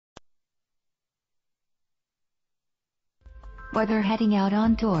Whether heading out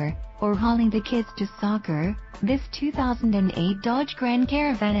on tour, or hauling the kids to soccer, this 2008 Dodge Grand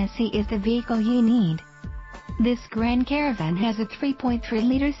Caravan SE is the vehicle you need. This Grand Caravan has a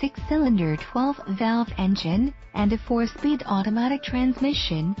 3.3-liter 6-cylinder 12-valve engine, and a 4-speed automatic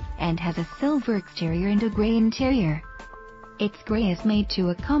transmission, and has a silver exterior and a gray interior. Its gray is made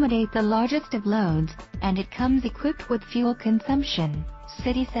to accommodate the largest of loads, and it comes equipped with fuel consumption,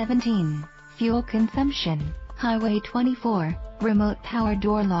 City 17, fuel consumption, Highway 24, remote power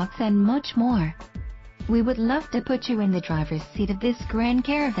door locks and much more. We would love to put you in the driver's seat of this Grand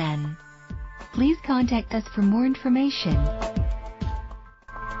Caravan. Please contact us for more information.